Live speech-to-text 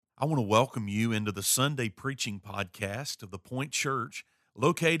I want to welcome you into the Sunday preaching podcast of the Point Church,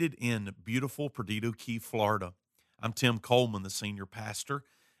 located in beautiful Perdido Key, Florida. I'm Tim Coleman, the senior pastor,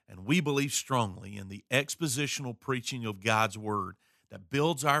 and we believe strongly in the expositional preaching of God's Word that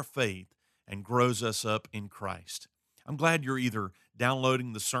builds our faith and grows us up in Christ. I'm glad you're either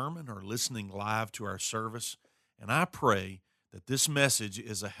downloading the sermon or listening live to our service, and I pray that this message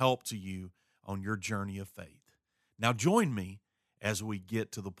is a help to you on your journey of faith. Now join me as we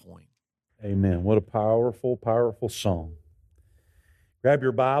get to the point. Amen. What a powerful, powerful song. Grab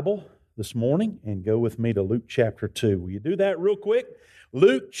your Bible this morning and go with me to Luke chapter 2. Will you do that real quick?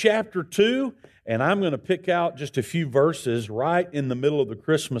 Luke chapter 2, and I'm going to pick out just a few verses right in the middle of the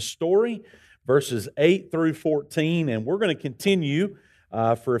Christmas story, verses 8 through 14, and we're going to continue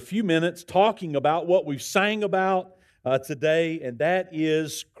for a few minutes talking about what we've sang about today, and that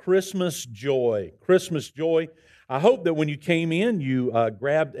is Christmas joy. Christmas joy. I hope that when you came in, you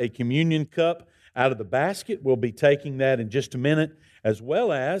grabbed a communion cup out of the basket. We'll be taking that in just a minute, as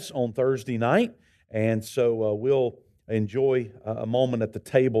well as on Thursday night. And so we'll enjoy a moment at the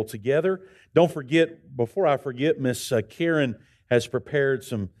table together. Don't forget, before I forget, Miss Karen has prepared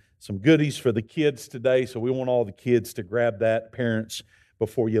some goodies for the kids today. So we want all the kids to grab that, parents,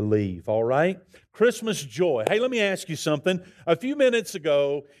 before you leave, all right? Christmas joy. Hey, let me ask you something. A few minutes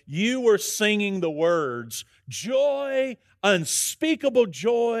ago, you were singing the words, joy, unspeakable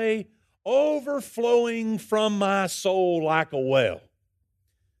joy, overflowing from my soul like a well.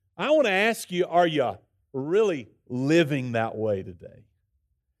 I want to ask you, are you really living that way today?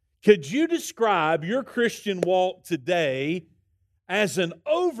 Could you describe your Christian walk today as an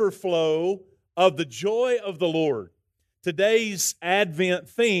overflow of the joy of the Lord? Today's Advent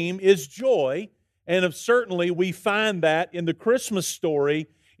theme is joy, and certainly we find that in the Christmas story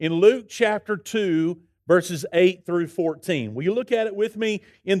in Luke chapter 2, verses 8 through 14. Will you look at it with me?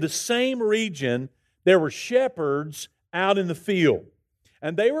 In the same region, there were shepherds out in the field,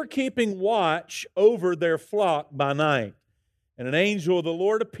 and they were keeping watch over their flock by night. And an angel of the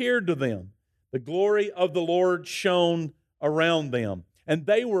Lord appeared to them. The glory of the Lord shone around them, and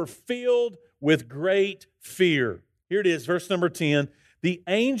they were filled with great fear. Here it is, verse number 10. The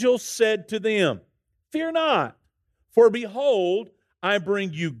angel said to them, "Fear not, for behold, I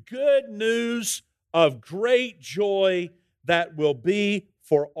bring you good news of great joy that will be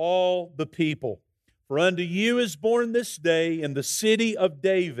for all the people. For unto you is born this day in the city of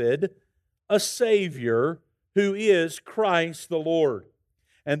David a Savior, who is Christ the Lord.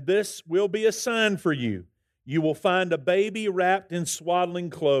 And this will be a sign for you. You will find a baby wrapped in swaddling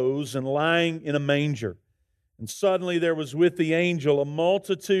clothes and lying in a manger." And suddenly there was with the angel a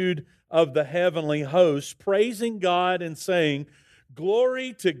multitude of the heavenly hosts, praising God and saying,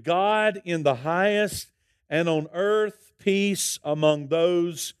 "Glory to God in the highest, and on earth peace among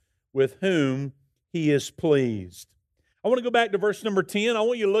those with whom He is pleased." I want to go back to verse number 10. I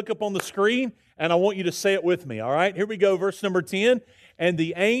want you to look up on the screen, and I want you to say it with me, all right? Here we go, verse number 10. And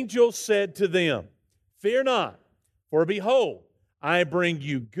the angel said to them, "Fear not, for behold, I bring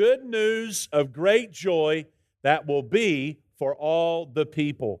you good news of great joy that will be for all the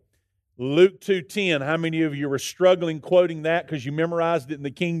people." Luke 2:10. How many of you were struggling quoting that because you memorized it in the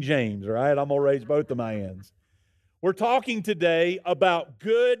King James, all right? I'm going to raise both of my hands. We're talking today about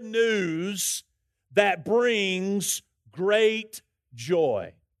good news that brings great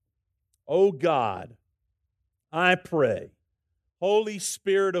joy. Oh God, I pray, Holy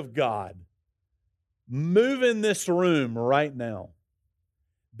Spirit of God, move in this room right now.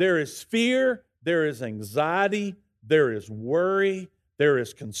 There is fear, there is anxiety, there is worry, there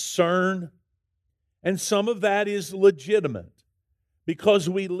is concern, and some of that is legitimate because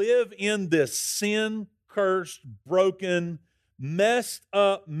we live in this sin-cursed, broken, messed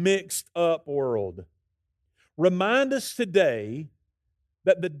up, mixed up world. Remind us today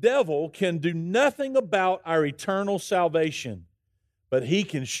that the devil can do nothing about our eternal salvation, but he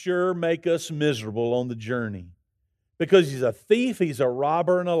can sure make us miserable on the journey because he's a thief, he's a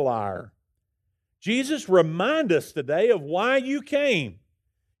robber, and a liar. Jesus, remind us today of why you came.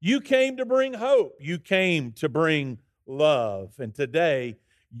 You came to bring hope. You came to bring love. And today,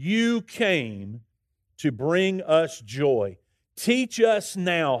 you came to bring us joy. Teach us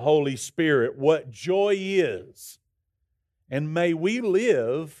now, Holy Spirit, what joy is. And may we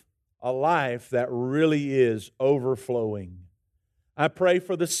live a life that really is overflowing. I pray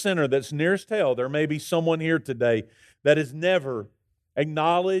for the sinner that's nearest hell. There may be someone here today that has never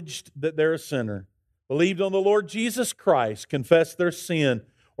acknowledged that they're a sinner, believed on the Lord Jesus Christ, confessed their sin,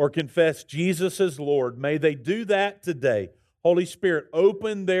 or confessed Jesus as Lord. May they do that today. Holy Spirit,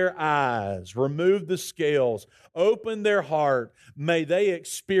 open their eyes, remove the scales, open their heart. May they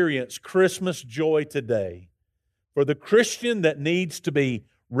experience Christmas joy today. For the Christian that needs to be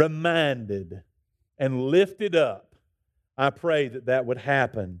reminded and lifted up, I pray that that would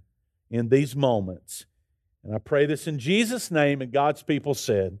happen in these moments. And I pray this in Jesus' name, and God's people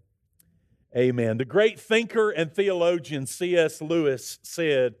said, amen. The great thinker and theologian C.S. Lewis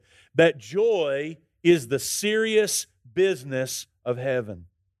said that joy is the serious business of heaven.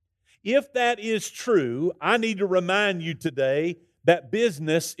 If that is true, I need to remind you today that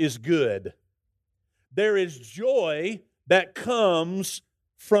business is good. There is joy that comes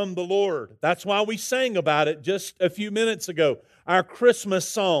from the Lord. That's why we sang about it just a few minutes ago. Our Christmas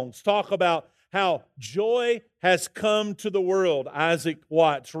songs talk about how joy has come to the world. Isaac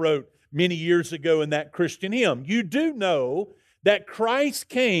Watts wrote many years ago in that Christian hymn. You do know that Christ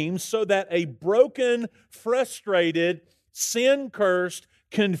came so that a broken, frustrated, sin-cursed,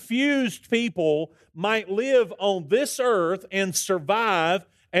 confused people might live on this earth and survive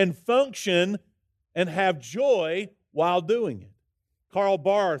and function and have joy while doing it. Karl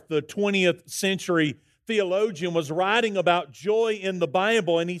Barth, the 20th century theologian, was writing about joy in the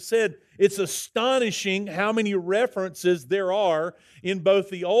Bible, and he said, it's astonishing how many references there are in both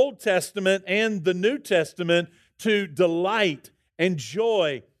the Old Testament and the New Testament to delight and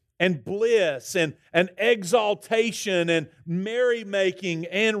joy and bliss and exaltation and merrymaking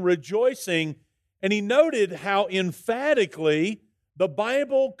and rejoicing. And he noted how emphatically the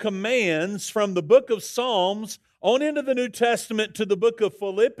Bible commands from the book of Psalms on into the New Testament to the book of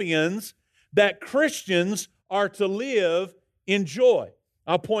Philippians that Christians are to live in joy.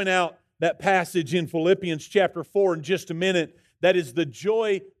 I'll point out that passage in Philippians chapter 4 in just a minute. That is the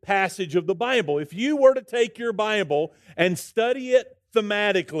joy passage of the Bible. If you were to take your Bible and study it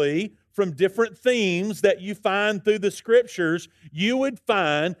thematically from different themes that you find through the Scriptures, you would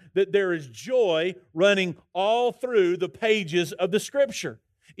find that there is joy running all through the pages of the Scripture.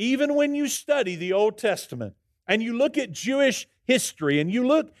 Even when you study the Old Testament and you look at Jewish history and you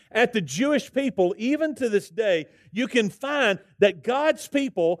look at the Jewish people, even to this day, you can find that God's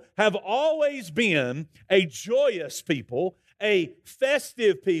people have always been a joyous people, a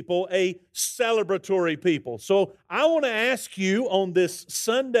festive people, a celebratory people. So I want to ask you on this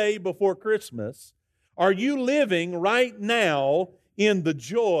Sunday before Christmas, are you living right now in the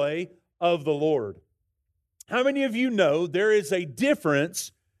joy of the Lord? How many of you know there is a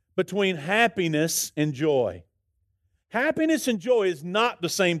difference between happiness and joy? Happiness and joy is not the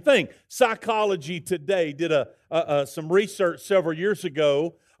same thing. Psychology Today did some research several years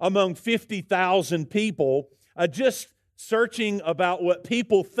ago among 50,000 people, just searching about what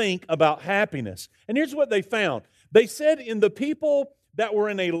people think about happiness. And here's what they found. They said in the people that were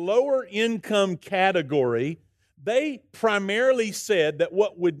in a lower income category, they primarily said that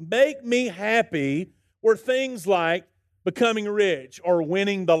what would make me happy were things like becoming rich or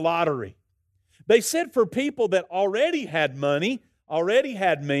winning the lottery. They said for people that already had money, already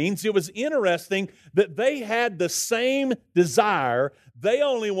had means, it was interesting that they had the same desire. They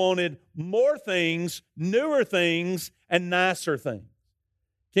only wanted more things, newer things, and nicer things.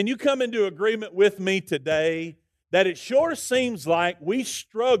 Can you come into agreement with me today that it sure seems like we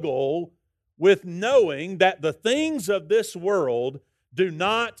struggle with knowing that the things of this world do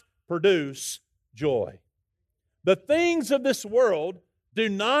not produce joy? The things of this world do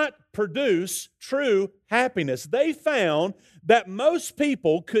not produce true happiness. They found that most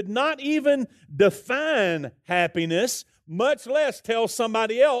people could not even define happiness, much less tell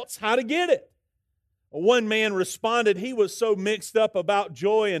somebody else how to get it. One man responded, he was so mixed up about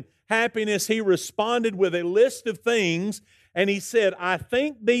joy and happiness, he responded with a list of things, and he said, I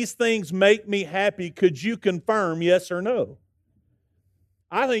think these things make me happy. Could you confirm yes or no?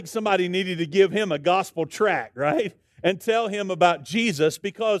 I think somebody needed to give him a gospel tract, right? And tell him about Jesus,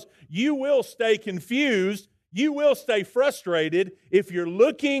 because you will stay confused, you will stay frustrated if you're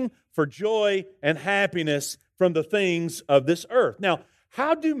looking for joy and happiness from the things of this earth. Now,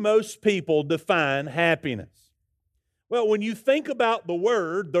 how do most people define happiness? Well, when you think about the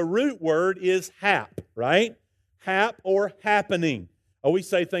word, the root word is hap, right? Hap or happening. We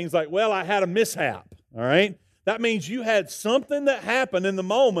say things like, well, I had a mishap, all right? That means you had something that happened in the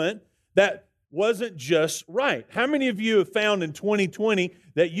moment that wasn't just right. How many of you have found in 2020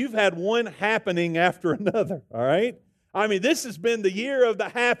 that you've had one happening after another, all right? I mean, this has been the year of the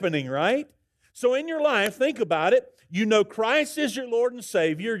happening, right? So in your life, think about it. You know Christ is your Lord and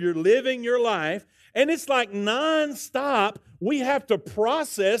Savior. You're living your life. And it's like nonstop, we have to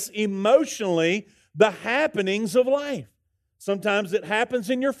process emotionally the happenings of life. Sometimes it happens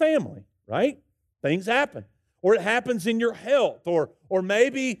in your family, right? Things happen. or it happens in your health, or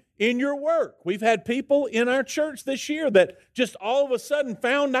maybe in your work. We've had people in our church this year that just all of a sudden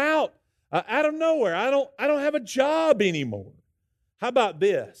found out out of nowhere, I don't have a job anymore. How about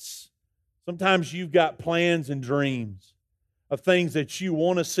this? Sometimes you've got plans and dreams of things that you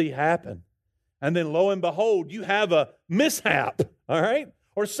want to see happen. And then lo and behold, you have a mishap, all right?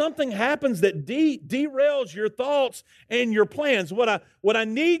 Or something happens that derails your thoughts and your plans. What I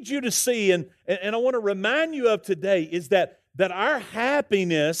need you to see, and I want to remind you of today, is that our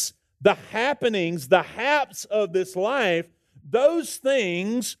happiness, the happenings, the haps of this life, those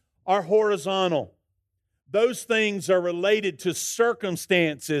things are horizontal. Those things are related to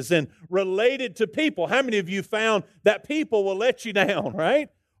circumstances and related to people. How many of you found that people will let you down, right?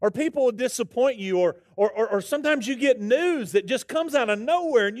 Or people will disappoint you, or sometimes you get news that just comes out of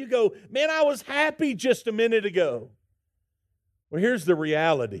nowhere and you go, man, I was happy just a minute ago. Well, here's the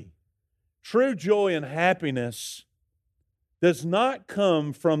reality. True joy and happiness does not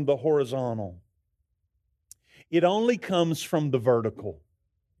come from the horizontal. It only comes from the vertical.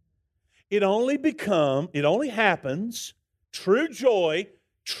 It only happens, true joy,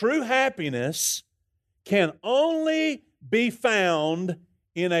 true happiness can only be found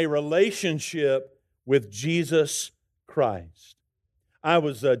in a relationship with Jesus Christ. I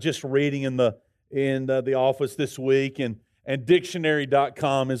was just reading in the office this week, and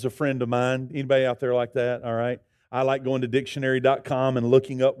dictionary.com is a friend of mine. Anybody out there like that? All right. I like going to dictionary.com and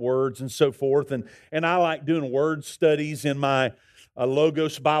looking up words and so forth, and I like doing word studies in my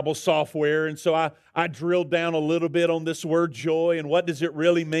Logos Bible software, and so I drilled down a little bit on this word joy and what does it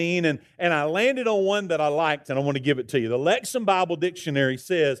really mean, and I landed on one that I liked, and I want to give it to you. The Lexham Bible Dictionary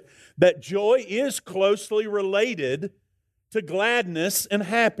says that joy is closely related to gladness and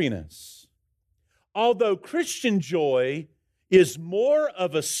happiness. Although Christian joy is more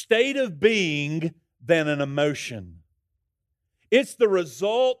of a state of being than an emotion. It's the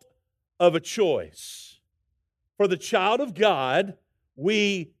result of a choice. For the child of God,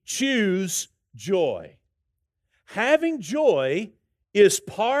 we choose joy. Having joy is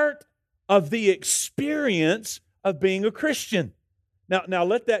part of the experience of being a Christian. Now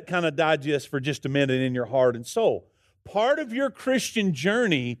let that kind of digest for just a minute in your heart and soul. Part of your Christian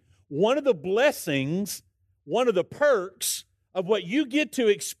journey, one of the blessings, one of the perks of what you get to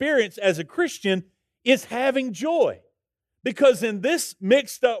experience as a Christian is having joy. Because in this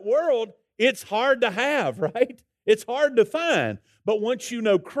mixed up world, it's hard to have, right? It's hard to find. But once you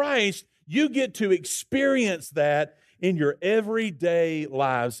know Christ, you get to experience that in your everyday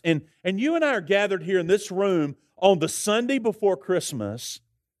lives. And you and I are gathered here in this room on the Sunday before Christmas,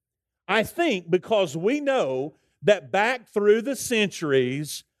 I think because we know that back through the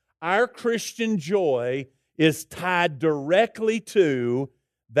centuries, our Christian joy is tied directly to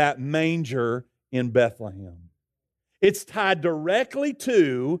that manger in Bethlehem. It's tied directly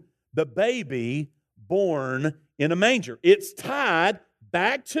to the baby born in a manger. It's tied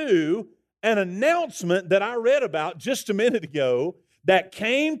back to an announcement that I read about just a minute ago that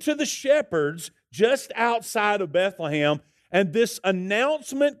came to the shepherds just outside of Bethlehem. And this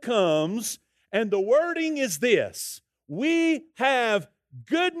announcement comes, and the wording is this: we have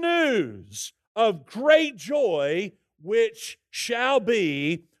good news of great joy, which shall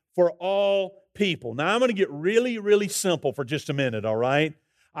be for all people. Now, I'm going to get really, really simple for just a minute, all right?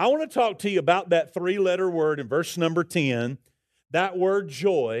 I want to talk to you about that three-letter word in verse number 10, that word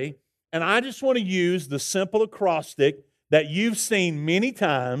joy, and I just want to use the simple acrostic that you've seen many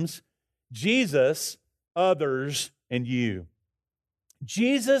times: Jesus, others, and you.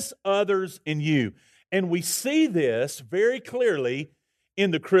 Jesus, others, and you. And we see this very clearly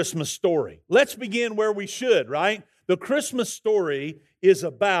in the Christmas story. Let's begin where we should, right? The Christmas story is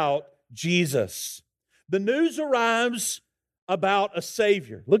about Jesus. The news arrives about a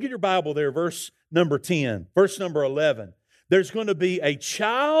Savior. Look at your Bible there, verse number 10, verse number 11. There's going to be a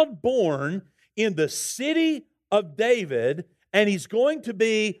child born in the city of David, and he's going to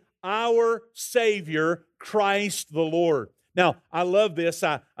be our Savior, Christ the Lord. Now, I love this.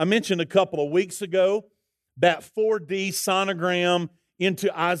 I mentioned a couple of weeks ago that 4D sonogram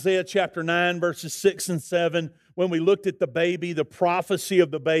into Isaiah chapter 9, verses 6 and 7, when we looked at the baby, the prophecy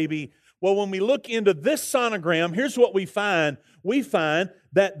of the baby. Well, when we look into this sonogram, here's what we find. We find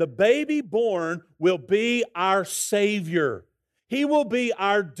that the baby born will be our Savior. He will be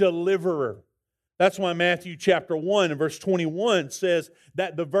our deliverer. That's why Matthew chapter 1 and verse 21 says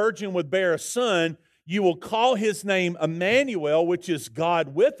that the virgin would bear a son. You will call his name Emmanuel, which is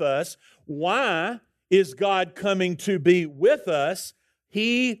God with us. Why is God coming to be with us?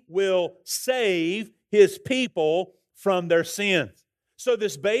 He will save his people from their sins. So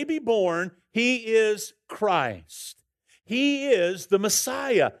this baby born, He is Christ. He is the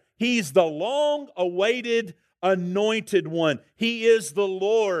Messiah. He's the long-awaited anointed one. He is the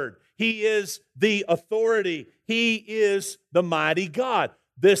Lord. He is the authority. He is the mighty God.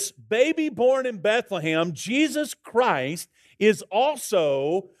 This baby born in Bethlehem, Jesus Christ, is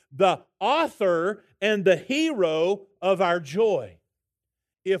also the author and the hero of our joy.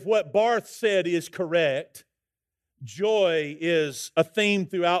 If what Barth said is correct, joy is a theme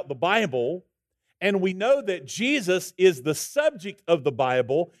throughout the Bible, and we know that Jesus is the subject of the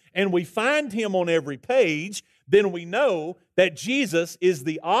Bible, and we find Him on every page, then we know that Jesus is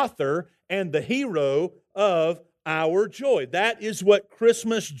the author and the hero of our joy. That is what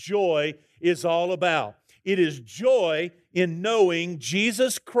Christmas joy is all about. It is joy in knowing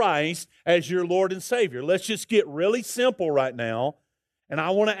Jesus Christ as your Lord and Savior. Let's just get really simple right now. And I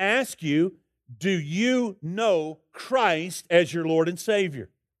want to ask you, do you know Christ as your Lord and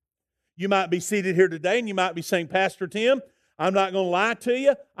Savior? You might be seated here today and you might be saying, Pastor Tim, I'm not going to lie to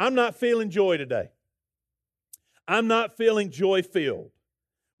you. I'm not feeling joy today. I'm not feeling joy-filled.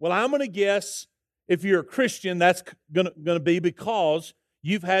 Well, I'm going to guess if you're a Christian, that's going to be because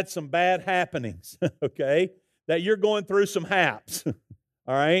you've had some bad happenings, okay? That you're going through some haps, all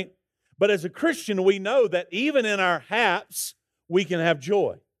right? But as a Christian, we know that even in our haps, we can have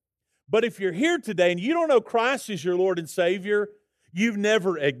joy. But if you're here today and you don't know Christ as your Lord and Savior, you've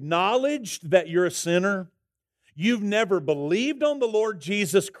never acknowledged that you're a sinner, you've never believed on the Lord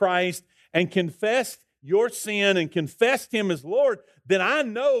Jesus Christ and confessed your sin and confessed Him as Lord, then I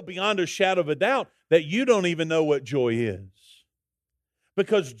know beyond a shadow of a doubt that you don't even know what joy is.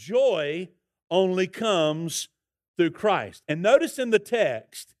 Because joy only comes through Christ. And notice in the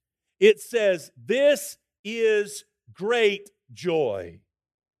text, it says, this is great joy.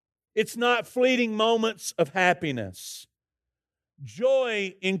 It's not fleeting moments of happiness.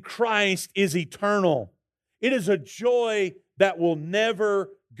 Joy in Christ is eternal. It is a joy that will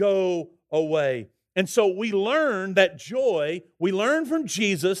never go away. And so we learn from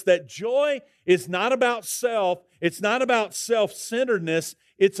Jesus that joy is not about self. It's not about self-centeredness.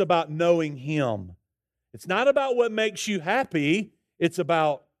 It's about knowing Him. It's not about what makes you happy. It's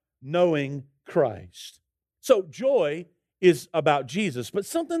about knowing Christ. So joy is about Jesus. But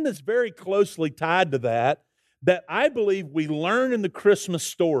something that's very closely tied to that I believe we learn in the Christmas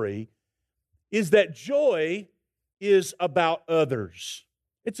story is that joy is about others.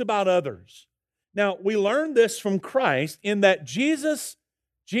 It's about others. Now, we learn this from Christ in that Jesus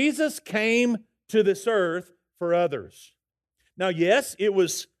came to this earth for others. Now, yes, it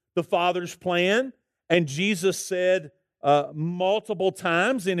was the Father's plan, and Jesus said multiple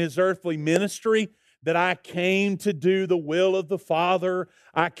times in His earthly ministry that I came to do the will of the Father.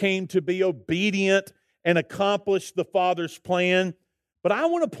 I came to be obedient and accomplish the Father's plan. But I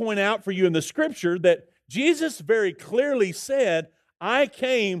want to point out for you in the Scripture that Jesus very clearly said, I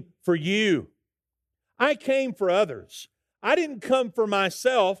came for you. I came for others. I didn't come for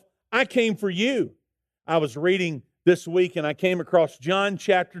myself. I came for you. I was reading this week and I came across John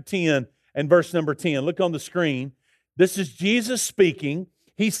chapter 10 and verse number 10. Look on the screen. This is Jesus speaking.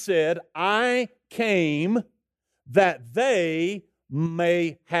 He said, I came that they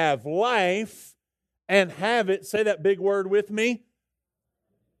may have life and have it, say that big word with me,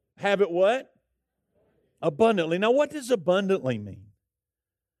 have it what? Abundantly. Now, what does abundantly mean?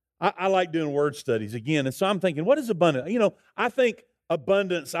 I like doing word studies again, and so I'm thinking, what is abundant? You know, I think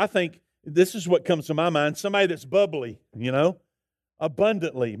abundance, this is what comes to my mind, somebody that's bubbly,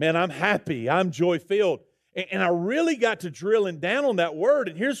 abundantly. Man, I'm happy, I'm joy-filled. And I really got to drilling down on that word,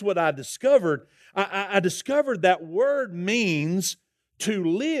 and here's what I discovered. I discovered that word means to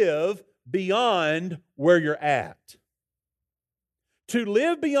live beyond where you're at. To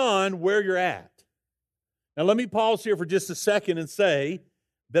live beyond where you're at. Now, let me pause here for just a second and say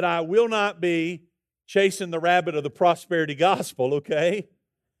that I will not be chasing the rabbit of the prosperity gospel, okay?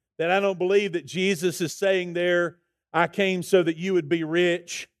 That I don't believe that Jesus is saying there, I came so that you would be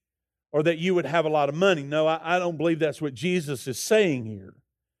rich or that you would have a lot of money. No, I don't believe that's what Jesus is saying here.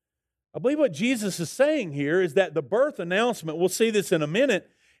 I believe what Jesus is saying here is that the birth announcement, we'll see this in a minute,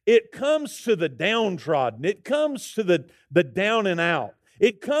 it comes to the downtrodden. It comes to the down and out.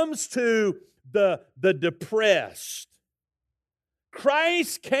 It comes to the depressed.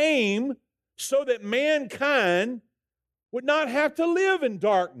 Christ came so that mankind would not have to live in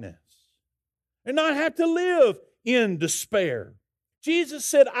darkness and not have to live in despair. Jesus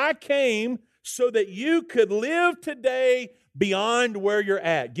said, I came so that you could live today beyond where you're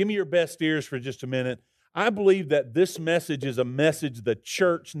at. Give me your best ears for just a minute. I believe that this message is a message the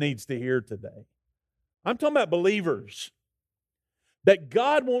church needs to hear today. I'm talking about believers. that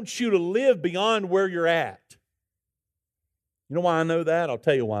God wants you to live beyond where you're at. You know why I know that? I'll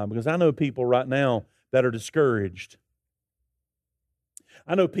tell you why. Because I know people right now that are discouraged.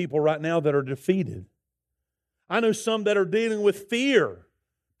 I know people right now that are defeated. I know some that are dealing with fear,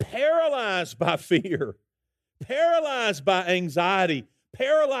 paralyzed by fear, paralyzed by anxiety,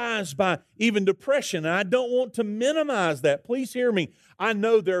 paralyzed by even depression. And I don't want to minimize that. Please hear me. I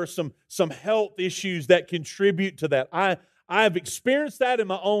know there are some health issues that contribute to that. I've experienced that in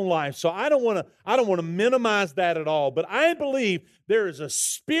my own life, so I don't want to minimize that at all. But I believe there is a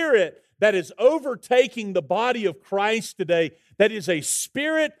spirit that is overtaking the body of Christ today that is a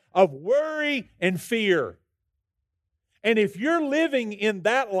spirit of worry and fear. And if you're living in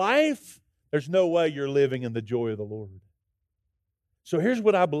that life, there's no way you're living in the joy of the Lord. So here's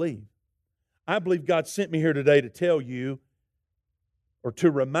what I believe. I believe God sent me here today to tell you or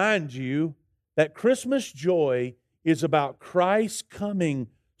to remind you that Christmas joy is about Christ coming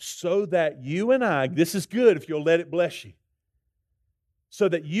so that you and I, this is good if you'll let it bless you, so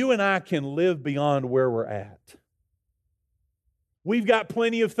that you and I can live beyond where we're at. We've got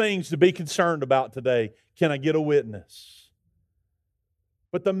plenty of things to be concerned about today. Can I get a witness?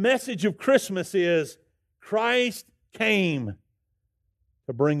 But the message of Christmas is Christ came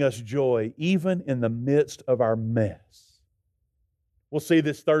to bring us joy, even in the midst of our mess. We'll see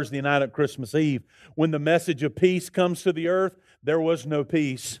this Thursday night at Christmas Eve. When the message of peace comes to the earth, there was no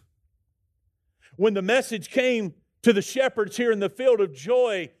peace. When the message came to the shepherds here in the field of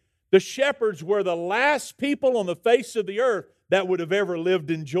joy, the shepherds were the last people on the face of the earth that would have ever lived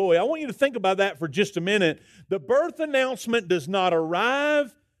in joy. I want you to think about that for just a minute. The birth announcement does not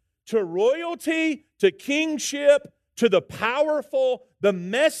arrive to royalty, to kingship, to the powerful. The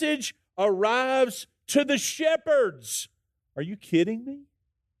message arrives to the shepherds. Are you kidding me?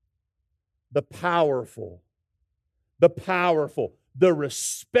 The powerful, the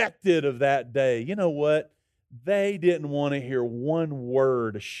respected of that day. You know what? They didn't want to hear one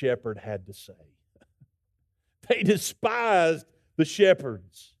word a shepherd had to say. They despised the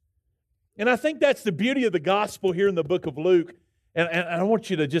shepherds. And I think that's the beauty of the gospel here in the book of Luke. And I want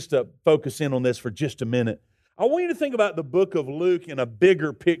you to just focus in on this for just a minute. I want you to think about the book of Luke in a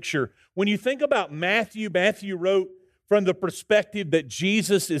bigger picture. When you think about Matthew wrote from the perspective that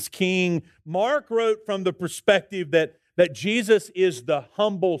Jesus is king. Mark wrote from the perspective that Jesus is the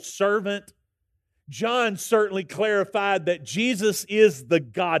humble servant. John certainly clarified that Jesus is the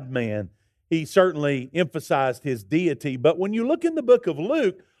God-man. He certainly emphasized his deity. But when you look in the book of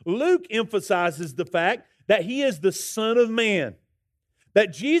Luke, Luke emphasizes the fact that he is the Son of Man.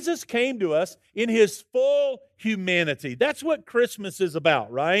 That Jesus came to us in his full humanity. That's what Christmas is about,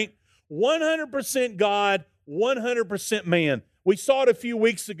 right? 100% God, 100% man. We saw it a few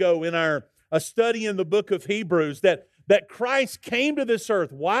weeks ago in our study in the book of Hebrews that Christ came to this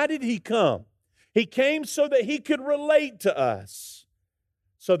earth. Why did he come? He came so that he could relate to us,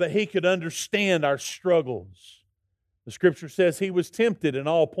 so that he could understand our struggles. The Scripture says he was tempted in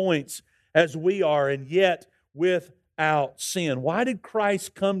all points as we are, and yet without sin. Why did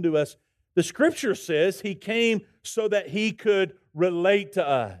Christ come to us? The Scripture says he came so that he could relate to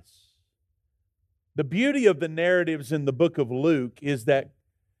us. The beauty of the narratives in the book of Luke is that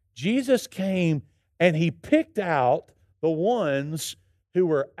Jesus came and he picked out the ones who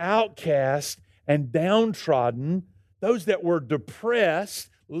were outcast and downtrodden, those that were depressed,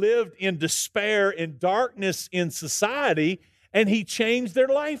 lived in despair, in darkness in society, and he changed their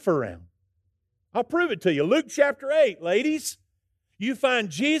life around. I'll prove it to you. Luke chapter 8, ladies. You find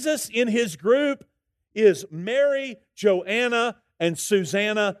Jesus in his group is Mary, Joanna, and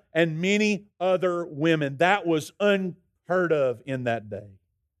Susanna, and many other women. That was unheard of in that day.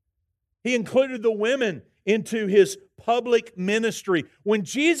 He included the women into his public ministry. When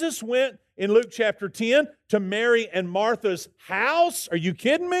Jesus went in Luke chapter 10 to Mary and Martha's house, are you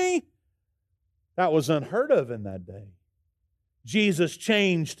kidding me? That was unheard of in that day. Jesus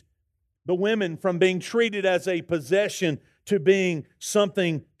changed the women from being treated as a possession to being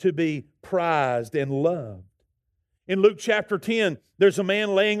something to be prized and loved. In Luke chapter 10, there's a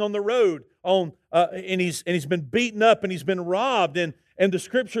man laying on the road, and he's been beaten up and he's been robbed. And the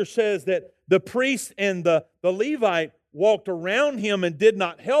Scripture says that the priest and the Levite walked around him and did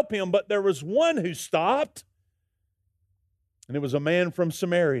not help him, but there was one who stopped, and it was a man from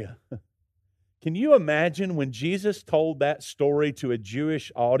Samaria. Can you imagine when Jesus told that story to a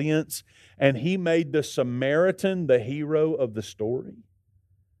Jewish audience and he made the Samaritan the hero of the story?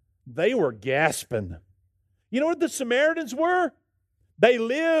 They were gasping. You know what the Samaritans were? They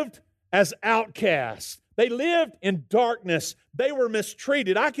lived as outcasts. They lived in darkness. They were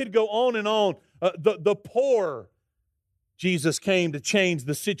mistreated. I could go on and on. The poor, Jesus came to change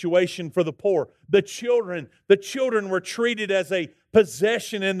the situation for the poor. The children were treated as a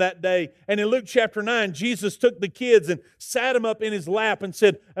possession in that day. And in Luke chapter 9, Jesus took the kids and sat them up in His lap and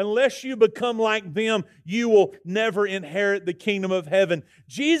said, unless you become like them, you will never inherit the kingdom of heaven.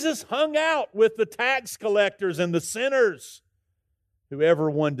 Jesus hung out with the tax collectors and the sinners, who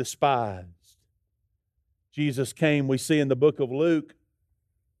everyone despised. Jesus came, we see in the book of Luke.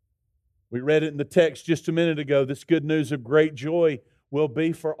 We read it in the text just a minute ago. This good news of great joy will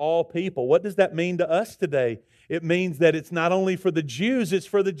be for all people. What does that mean to us today? It means that it's not only for the Jews, it's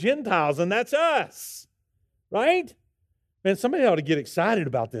for the Gentiles, and that's us. Right? Man, somebody ought to get excited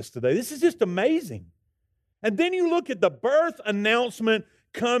about this today. This is just amazing. And then you look at the birth announcement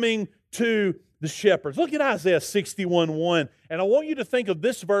coming to the shepherds. Look at Isaiah 61:1. And I want you to think of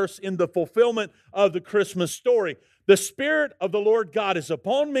this verse in the fulfillment of the Christmas story. The Spirit of the Lord God is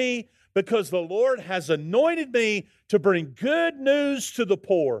upon me, because the Lord has anointed me to bring good news to the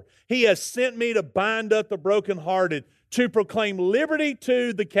poor. He has sent me to bind up the brokenhearted, to proclaim liberty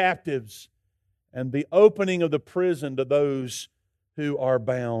to the captives, and the opening of the prison to those who are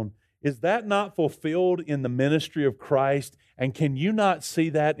bound. Is that not fulfilled in the ministry of Christ? And can you not see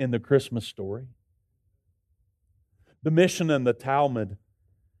that in the Christmas story? The Mishnah and the Talmud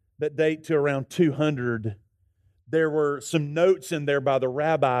that date to around 200, there were some notes in there by the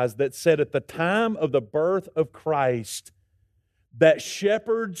rabbis that said at the time of the birth of Christ that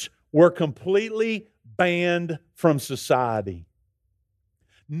shepherds were completely banned from society.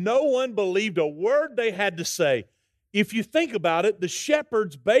 No one believed a word they had to say. If you think about it, the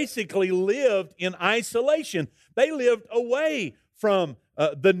shepherds basically lived in isolation. They lived away from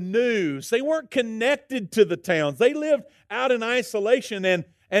the news. They weren't connected to the towns. They lived out in isolation, and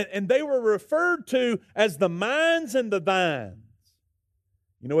they were referred to as the minds and the vines.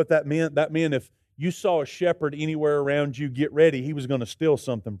 You know what that meant? That meant if you saw a shepherd anywhere around you, get ready, he was going to steal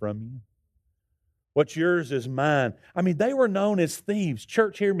something from you. What's yours is mine. I mean, they were known as thieves.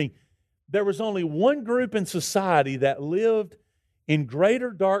 Church, hear me. There was only one group in society that lived in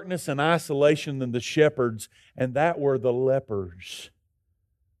greater darkness and isolation than the shepherds, and that were the lepers,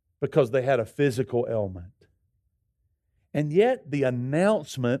 because they had a physical ailment. And yet the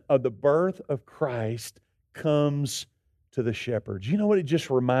announcement of the birth of Christ comes to the shepherds. You know what it just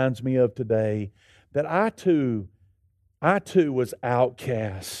reminds me of today? That I too was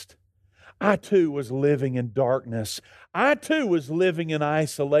outcast. I too was living in darkness. I too was living in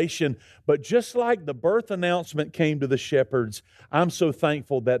isolation. But just like the birth announcement came to the shepherds, I'm so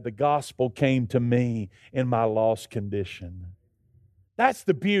thankful that the gospel came to me in my lost condition. That's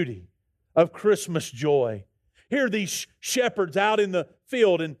the beauty of Christmas joy. Here are these shepherds out in the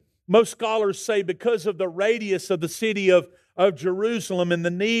field, and most scholars say because of the radius of the city of Jerusalem and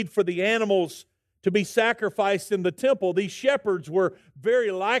the need for the animals to be sacrificed in the temple, these shepherds were very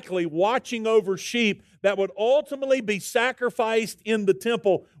likely watching over sheep that would ultimately be sacrificed in the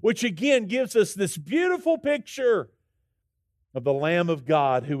temple, which again gives us this beautiful picture of the Lamb of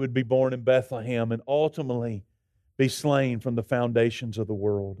God who would be born in Bethlehem and ultimately be slain from the foundations of the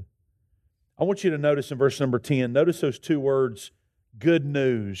world. I want you to notice in verse number 10, notice those two words, good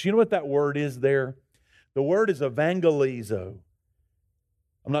news. You know what that word is there? The word is evangelizo.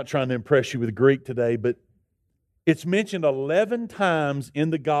 I'm not trying to impress you with Greek today, but it's mentioned 11 times in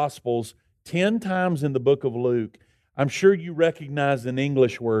the Gospels, 10 times in the book of Luke. I'm sure you recognize an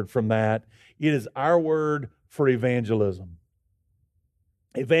English word from that. It is our word for evangelism.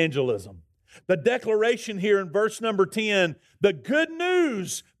 Evangelism. The declaration here in verse number 10, the good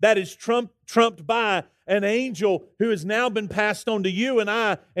news that is trumped by an angel who has now been passed on to you and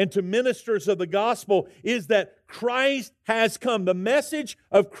I and to ministers of the gospel, is that Christ has come. The message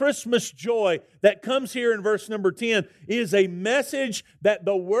of Christmas joy that comes here in verse number 10 is a message that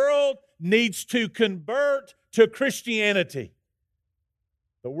the world needs to convert to Christianity.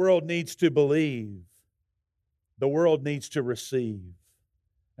 The world needs to believe. The world needs to receive.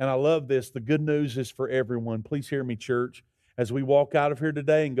 And I love this. The good news is for everyone. Please hear me, church. As we walk out of here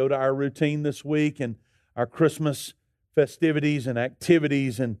today and go to our routine this week and our Christmas festivities and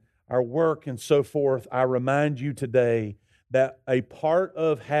activities and our work and so forth, I remind you today that a part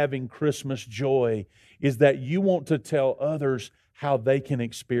of having Christmas joy is that you want to tell others how they can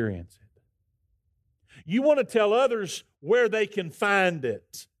experience it. You want to tell others where they can find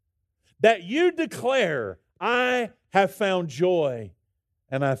it. That you declare, I have found joy.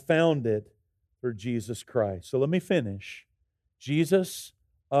 And I found it for Jesus Christ. So let me finish. Jesus,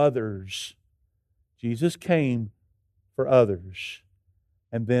 others. Jesus came for others.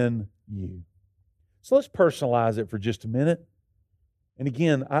 And then you. So let's personalize it for just a minute. And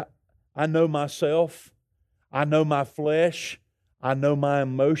again, I know myself. I know my flesh. I know my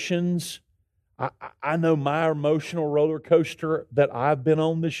emotions. I know my emotional roller coaster that I've been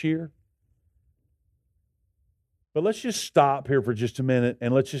on this year. But let's just stop here for just a minute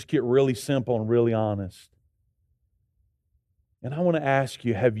and let's just get really simple and really honest. And I want to ask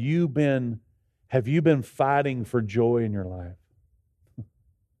you, have you been fighting for joy in your life?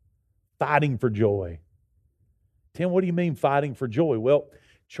 Fighting for joy. Tim, what do you mean fighting for joy? Well,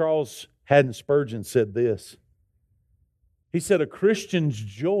 Charles Haddon Spurgeon said this. He said, a Christian's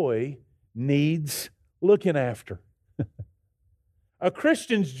joy needs looking after. A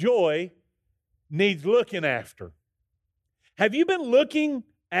Christian's joy needs looking after. Have you been looking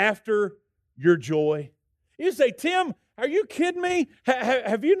after your joy? You say, Tim, are you kidding me?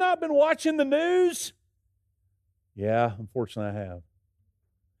 Have you not been watching the news? Yeah, unfortunately I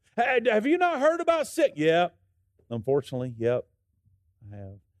have. Have you not heard about sick? Yeah, unfortunately, yep, I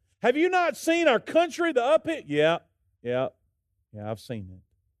have. Have you not seen our country, the upheaval? Yeah, I've seen it.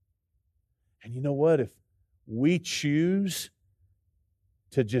 And you know what? If we choose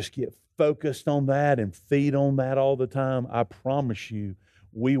to just get focused on that and feed on that all the time, I promise you,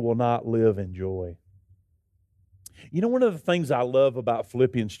 we will not live in joy. You know, one of the things I love about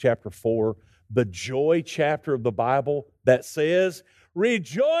Philippians chapter 4, the joy chapter of the Bible that says,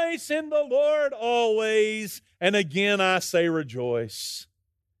 rejoice in the Lord always, and again I say rejoice.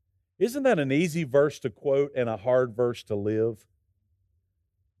 Isn't that an easy verse to quote and a hard verse to live?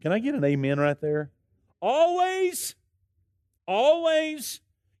 Can I get an amen right there? Always, always.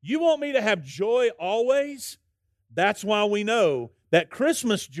 You want me to have joy always? That's why we know that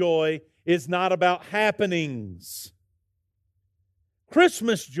Christmas joy is not about happenings.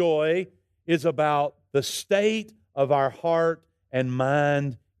 Christmas joy is about the state of our heart and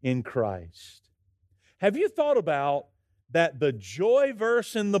mind in Christ. Have you thought about that the joy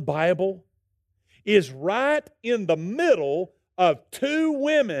verse in the Bible is right in the middle of two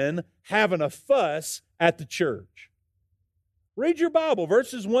women having a fuss at the church? Read your Bible,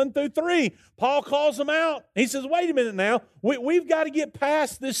 verses 1 through 3. Paul calls them out. He says, wait a minute now. We've got to get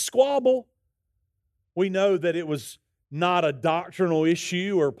past this squabble. We know that it was not a doctrinal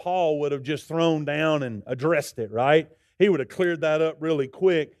issue, or Paul would have just thrown down and addressed it, right? He would have cleared that up really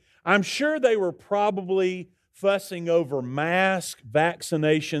quick. I'm sure they were probably fussing over masks,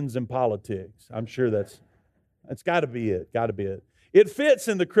 vaccinations, and politics. I'm sure that's got to be it. Got to be it. It fits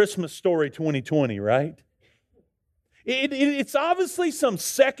in the Christmas story 2020, right? It's obviously some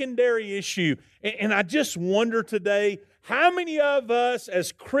secondary issue. And I just wonder today, how many of us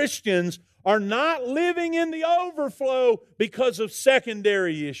as Christians are not living in the overflow because of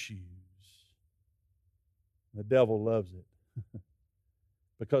secondary issues? The devil loves it.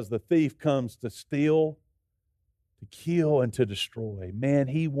 Because the thief comes to steal, to kill, and to destroy. Man,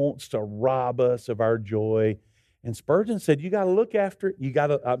 he wants to rob us of our joy. And Spurgeon said, you got to look after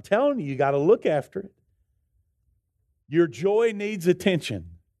it. I'm telling you, you got to look after it. Your joy needs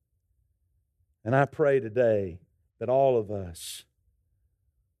attention. And I pray today that all of us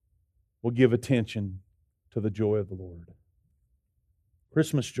will give attention to the joy of the Lord.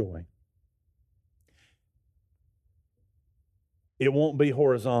 Christmas joy. It won't be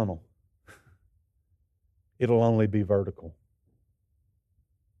horizontal. It'll only be vertical.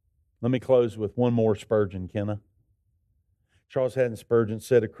 Let me close with one more Spurgeon, Kenna. Charles Haddon Spurgeon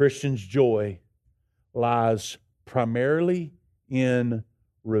said, a Christian's joy lies primarily in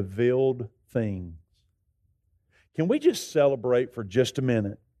revealed things. Can we just celebrate for just a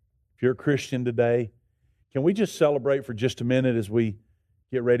minute? If you're a Christian today, can we just celebrate for just a minute as we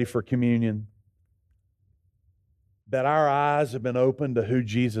get ready for communion? That our eyes have been opened to who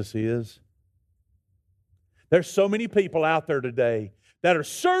Jesus is. There's so many people out there today that are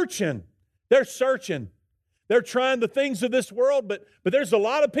searching. They're searching. They're trying the things of this world, but there's a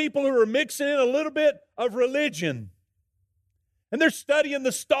lot of people who are mixing in a little bit of religion. And they're studying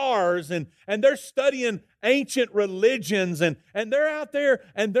the stars and they're studying ancient religions and they're out there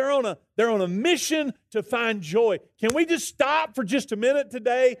and they're on a mission to find joy. Can we just stop for just a minute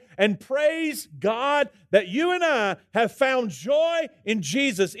today and praise God that you and I have found joy in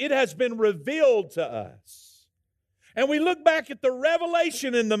Jesus? It has been revealed to us. And we look back at the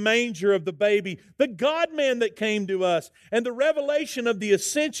revelation in the manger of the baby, the God-man that came to us, and the revelation of the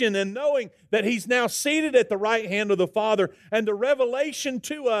ascension and knowing that He's now seated at the right hand of the Father, and the revelation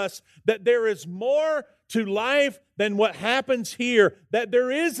to us that there is more to life than what happens here, that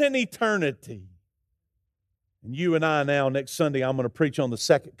there is an eternity. And you and I now, next Sunday, I'm going to preach on the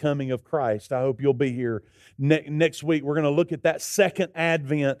second coming of Christ. I hope you'll be here next week. We're going to look at that second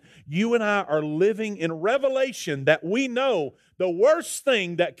advent. You and I are living in revelation that we know the worst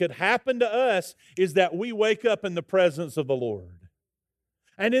thing that could happen to us is that we wake up in the presence of the Lord.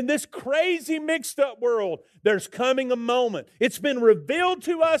 And in this crazy mixed up world, there's coming a moment. It's been revealed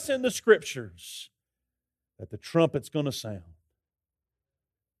to us in the Scriptures that the trumpet's going to sound.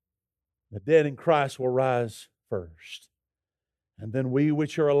 The dead in Christ will rise first. And then we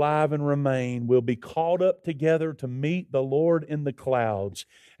which are alive and remain will be caught up together to meet the Lord in the clouds,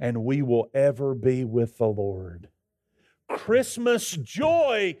 and we will ever be with the Lord. Christmas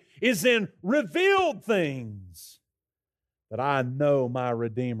joy is in revealed things. That I know my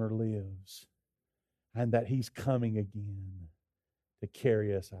Redeemer lives and that He's coming again to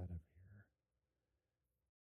carry us out of it.